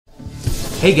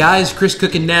Hey guys, Chris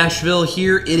cooking Nashville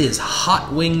here. It is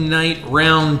Hot Wing Night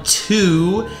round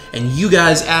 2, and you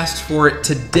guys asked for it.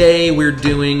 Today we're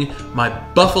doing my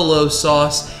buffalo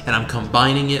sauce, and I'm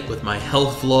combining it with my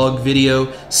health vlog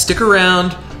video. Stick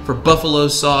around for buffalo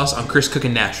sauce on Chris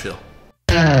cooking Nashville.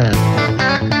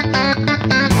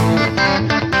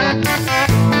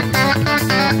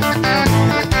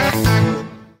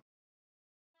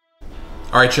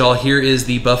 All right, y'all, here is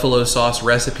the buffalo sauce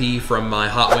recipe from my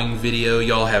hot wing video.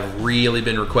 Y'all have really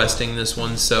been requesting this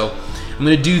one, so I'm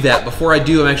gonna do that. Before I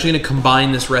do, I'm actually gonna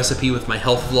combine this recipe with my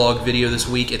health vlog video this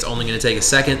week. It's only gonna take a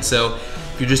second, so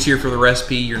if you're just here for the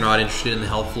recipe, you're not interested in the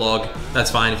health vlog,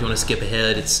 that's fine. If you wanna skip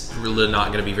ahead, it's really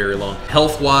not gonna be very long.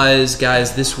 Health-wise,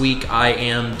 guys, this week I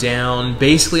am down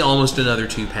basically almost another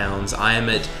 2 pounds. I am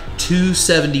at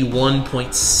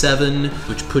 271.7,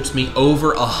 which puts me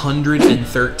over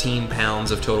 113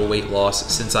 pounds of total weight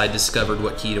loss since I discovered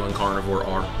what keto and carnivore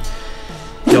are.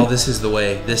 Y'all, this is the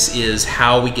way. This is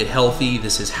how we get healthy.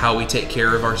 This is how we take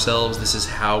care of ourselves. This is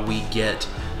how we get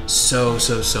so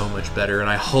much better. And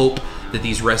I hope that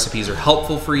these recipes are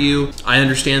helpful for you. I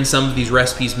understand some of these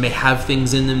recipes may have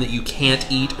things in them that you can't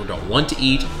eat or don't want to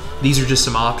eat. These are just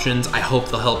some options. I hope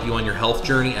they'll help you on your health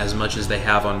journey as much as they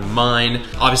have on mine.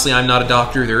 Obviously, I'm not a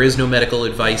doctor. There is no medical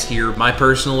advice here. My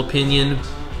personal opinion,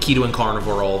 keto and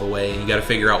carnivore all the way, and you gotta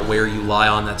figure out where you lie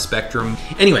on that spectrum.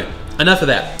 Anyway, enough of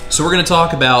that. So we're gonna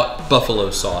talk about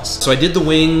buffalo sauce. So I did the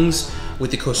wings with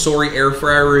the Cosori air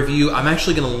fryer review. I'm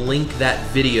actually gonna link that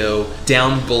video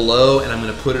down below, and I'm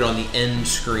gonna put it on the end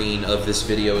screen of this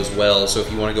video as well. So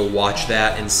if you wanna go watch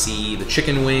that and see the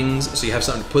chicken wings, so you have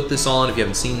something to put this on, if you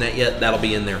haven't seen that yet, that'll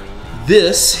be in there.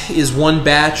 This is one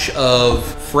batch of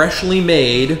freshly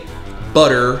made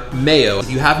butter mayo.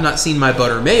 If you have not seen my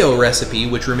butter mayo recipe,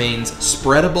 which remains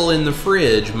spreadable in the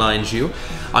fridge, mind you,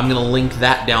 I'm gonna link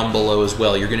that down below as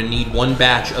well. You're gonna need one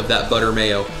batch of that butter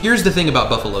mayo. Here's the thing about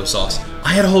buffalo sauce.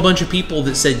 I had a whole bunch of people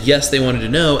that said yes, they wanted to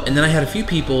know, and then I had a few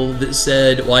people that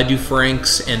said, well, I do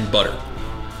Frank's and butter.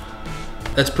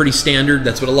 That's pretty standard.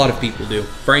 That's what a lot of people do.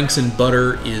 Frank's and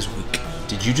butter is weak.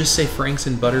 Did you just say Frank's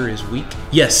and butter is weak?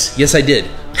 Yes, I did.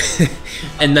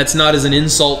 And that's not as an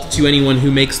insult to anyone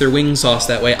who makes their wing sauce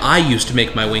that way. I used to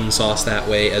make my wing sauce that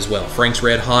way as well. Frank's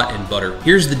Red Hot and butter.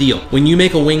 Here's the deal. When you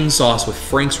make a wing sauce with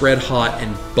Frank's Red Hot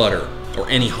and butter, or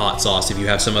any hot sauce if you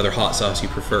have some other hot sauce you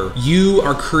prefer, you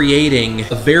are creating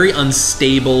a very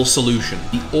unstable solution.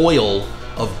 The oil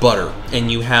of butter, and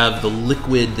you have the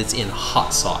liquid that's in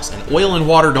hot sauce, and oil and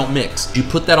water don't mix. You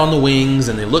put that on the wings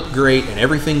and they look great and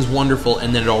everything's wonderful,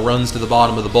 and then it all runs to the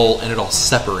bottom of the bowl and it all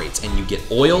separates, and you get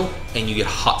oil and you get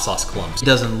hot sauce clumps. It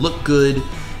doesn't look good.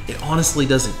 It honestly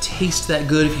doesn't taste that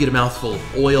good if you get a mouthful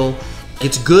of oil.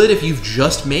 It's good if you've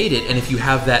just made it, and if you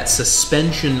have that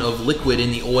suspension of liquid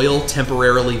in the oil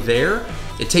temporarily there,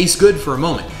 it tastes good for a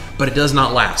moment, but it does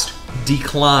not last.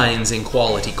 Declines in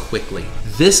quality quickly.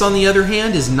 This, on the other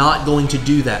hand, is not going to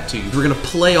do that to you. We're gonna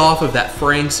play off of that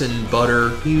Frank's and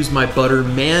butter, use my butter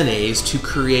mayonnaise to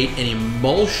create an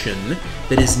emulsion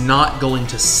that is not going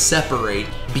to separate.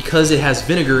 Because it has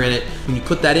vinegar in it, when you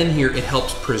put that in here, it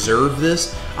helps preserve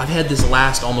this. I've had this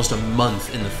last almost a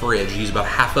month in the fridge. Use about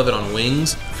half of it on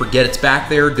wings. Forget it's back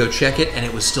there, go check it, and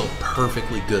it was still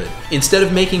perfectly good. Instead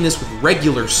of making this with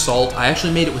regular salt, I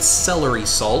actually made it with celery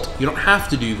salt. You don't have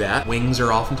to do that. Wings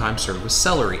are oftentimes served with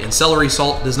celery, and celery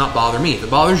salt does not bother me. If it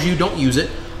bothers you, don't use it.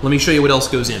 Let me show you what else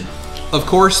goes in. Of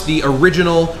course, the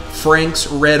original Frank's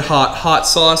Red Hot hot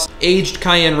sauce, aged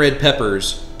cayenne red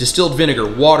peppers, distilled vinegar,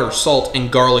 water, salt,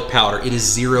 and garlic powder. It is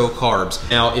 0 carbs.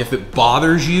 Now, if it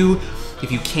bothers you,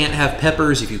 if you can't have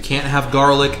peppers, if you can't have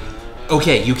garlic,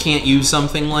 okay, you can't use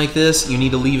something like this. You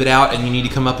need to leave it out, and you need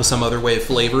to come up with some other way of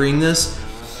flavoring this.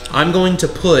 I'm going to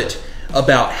put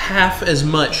about half as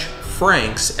much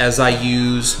Frank's as I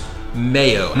use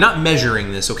mayo. I'm not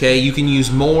measuring this, okay? You can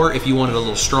use more if you want it a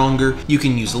little stronger. You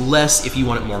can use less if you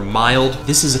want it more mild.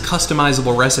 This is a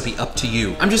customizable recipe, up to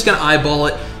you. I'm just gonna eyeball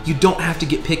it. You don't have to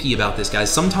get picky about this, guys.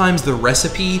 Sometimes the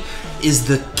recipe is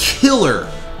the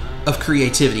killer of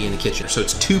creativity in the kitchen. So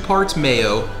it's 2 parts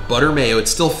mayo, butter mayo.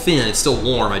 It's still thin, it's still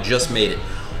warm, I just made it.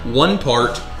 1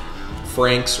 part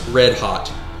Frank's Red Hot.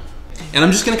 And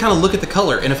I'm just gonna kind of look at the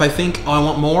color, and if I think, oh, I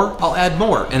want more, I'll add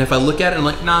more. And if I look at it and I'm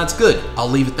like, nah, it's good, I'll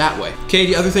leave it that way. Okay,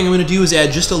 the other thing I'm gonna do is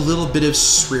add just a little bit of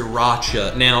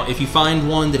sriracha. Now, if you find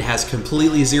one that has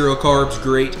completely 0 carbs,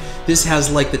 great. This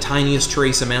has like the tiniest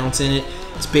trace amounts in it.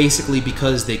 It's basically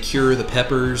because they cure the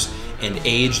peppers and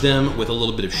age them with a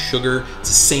little bit of sugar. It's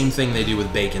the same thing they do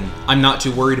with bacon. I'm not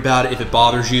too worried about it. If it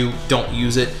bothers you, don't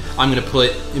use it. I'm gonna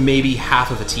put maybe half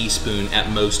of a teaspoon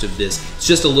at most of this. It's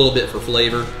just a little bit for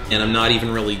flavor, and I'm not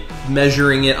even really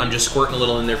measuring it. I'm just squirting a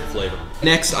little in there for flavor.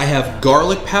 Next, I have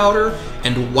garlic powder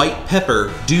and white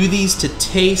pepper. Do these to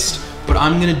taste, but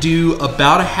I'm gonna do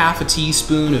about a half a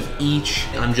teaspoon of each.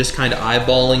 I'm just kind of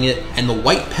eyeballing it, and the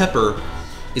white pepper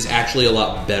is actually a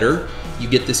lot better. You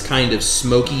get this kind of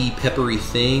smoky, peppery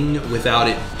thing without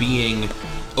it being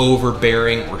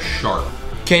overbearing or sharp.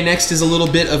 Okay, next is a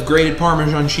little bit of grated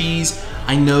Parmesan cheese.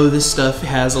 I know this stuff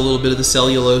has a little bit of the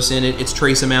cellulose in it. It's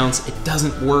trace amounts. It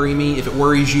doesn't worry me. If it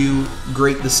worries you,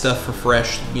 grate the stuff for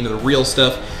fresh, you know, the real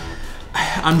stuff.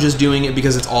 I'm just doing it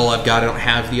because it's all I've got. I don't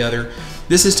have the other.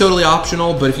 This is totally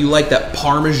optional, but if you like that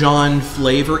Parmesan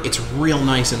flavor, it's real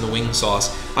nice in the wing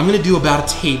sauce. I'm gonna do about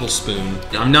a tablespoon.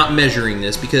 Now, I'm not measuring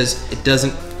this because it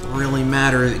doesn't really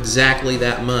matter exactly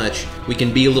that much. We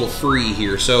can be a little free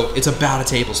here, so it's about a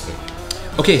tablespoon.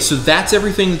 Okay, so that's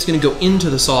everything that's gonna go into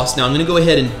the sauce. Now I'm gonna go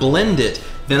ahead and blend it,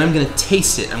 then I'm gonna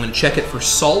taste it. I'm gonna check it for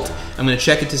salt. I'm gonna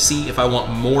check it to see if I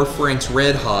want more Frank's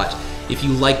Red Hot. If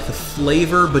you like the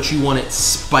flavor, but you want it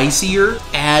spicier,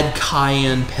 add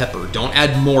cayenne pepper. Don't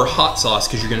add more hot sauce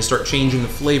because you're gonna start changing the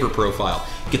flavor profile.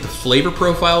 Get the flavor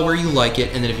profile where you like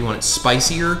it, and then if you want it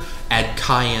spicier, add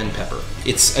cayenne pepper.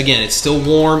 It's, again, it's still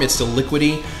warm, it's still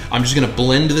liquidy. I'm just gonna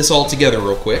blend this all together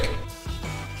real quick.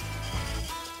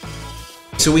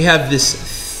 So we have this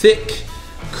thick,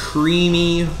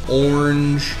 creamy,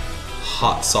 orange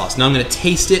hot sauce. Now I'm gonna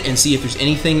taste it and see if there's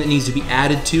anything that needs to be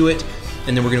added to it,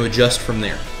 and then we're gonna adjust from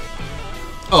there.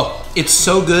 Oh, it's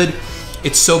so good.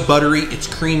 It's so buttery, it's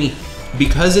creamy.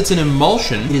 Because it's an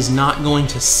emulsion, it is not going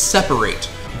to separate.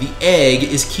 The egg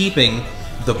is keeping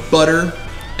the butter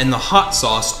and the hot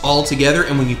sauce all together,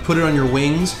 and when you put it on your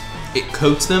wings, it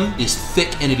coats them. It is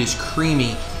thick and it is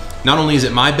creamy. Not only is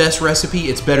it my best recipe,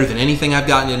 it's better than anything I've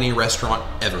gotten in any restaurant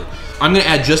ever. I'm gonna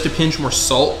add just a pinch more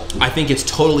salt. I think it's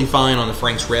totally fine on the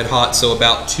Frank's Red Hot, so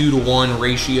about 2-to-1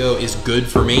 ratio is good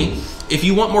for me. If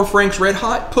you want more Frank's Red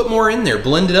Hot, put more in there.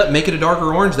 Blend it up, make it a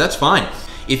darker orange, that's fine.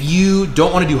 If you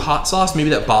don't want to do hot sauce, maybe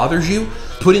that bothers you,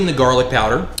 put in the garlic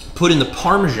powder, put in the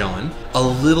Parmesan, a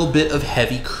little bit of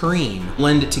heavy cream.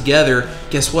 Blend it together,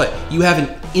 guess what? You have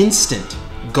an instant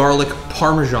garlic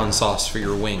Parmesan sauce for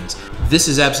your wings. This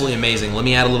is absolutely amazing. Let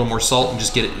me add a little more salt and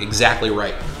just get it exactly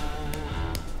right.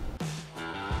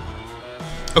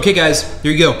 Okay guys,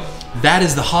 here you go. That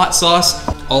is the hot sauce.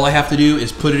 All I have to do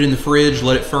is put it in the fridge,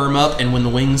 let it firm up, and when the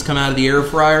wings come out of the air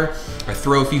fryer, I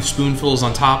throw a few spoonfuls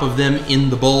on top of them in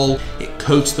the bowl. It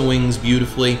coats the wings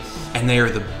beautifully, and they are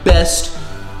the best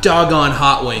doggone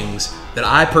hot wings that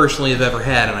I personally have ever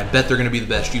had, and I bet they're gonna be the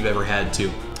best you've ever had too.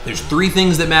 There's 3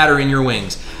 things that matter in your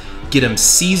wings. Get them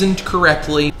seasoned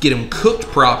correctly, get them cooked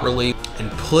properly, and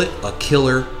put a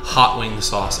killer hot wing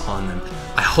sauce on them.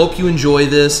 I hope you enjoy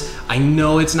this. I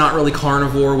know it's not really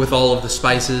carnivore with all of the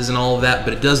spices and all of that,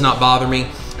 but it does not bother me.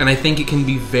 And I think it can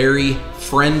be very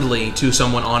friendly to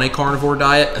someone on a carnivore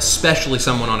diet, especially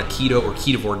someone on a keto or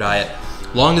ketovore diet.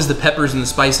 Long as the peppers and the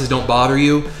spices don't bother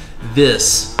you,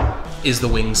 this is the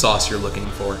wing sauce you're looking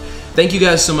for. Thank you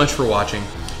guys so much for watching.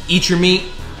 Eat your meat,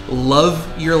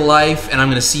 love your life, and I'm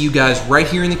gonna see you guys right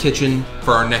here in the kitchen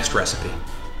for our next recipe.